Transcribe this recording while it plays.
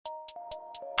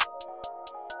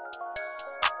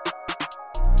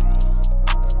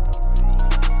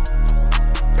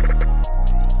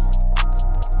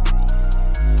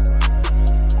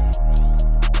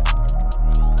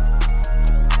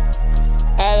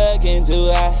love getting too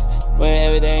high when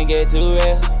everything get too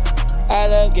real. I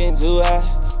love getting too high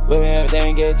when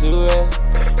everything get too real.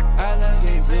 I love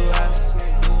getting too high.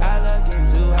 I love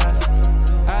getting too high.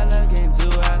 I love getting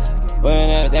too high when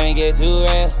everything get too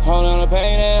real. Hold on to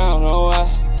pain and I don't know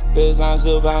why. Cause I'm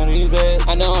still pounding these beds.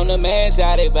 I know I'm the man,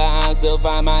 shot it, but I'm still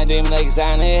find my demon like it's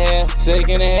down in hell. Sick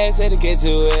in the head, said to get to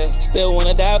it. Still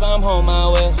wanna die, but I'm home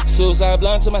my way. Suicide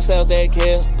blunt to myself, they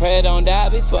kill. Pray I don't die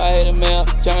before I hit a mill.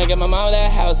 Tryna get my mom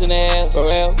that house in the hell. For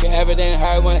real, get everything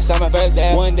hurt when I saw my first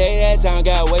day. One day that time,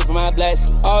 got away from my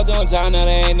blessing. All doing time, now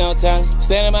there ain't no time.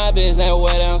 Standing my business, never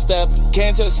where down step.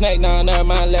 Came to a snake, now I learned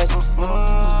my lesson.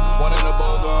 One in the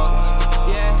bulldog.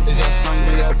 Yeah. Is that slang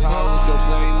with that power with your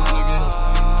plane,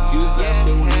 nigga? Use that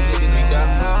shit when you get in the job.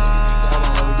 Hold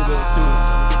on, let me get that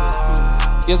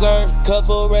too. Yes sir, cut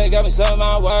full red, got me some of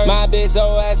my words. My bitch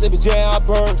so ass if it's jail, I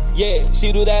burn. Yeah,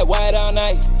 she do that white all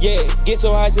night. Yeah, get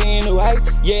so high, seeing new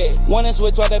heights. Yeah, wanna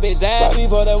switch while that bitch died. Right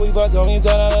before that we fucked, don't even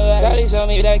turn on the light. Daddy show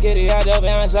me that kitty, I double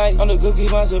on sight. I'm the cookie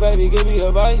monster, baby, give me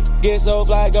a bite. Get so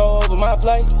fly, go over my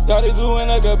flight. Got it flew in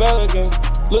like a pelican.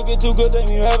 Looking too good, then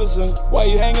you ever seen.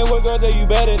 Why you hanging with girls that you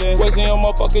better than? Wasting your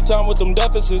motherfucking time with them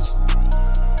deficits.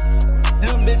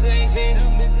 Them bitches ain't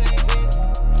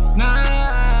shit. Nah.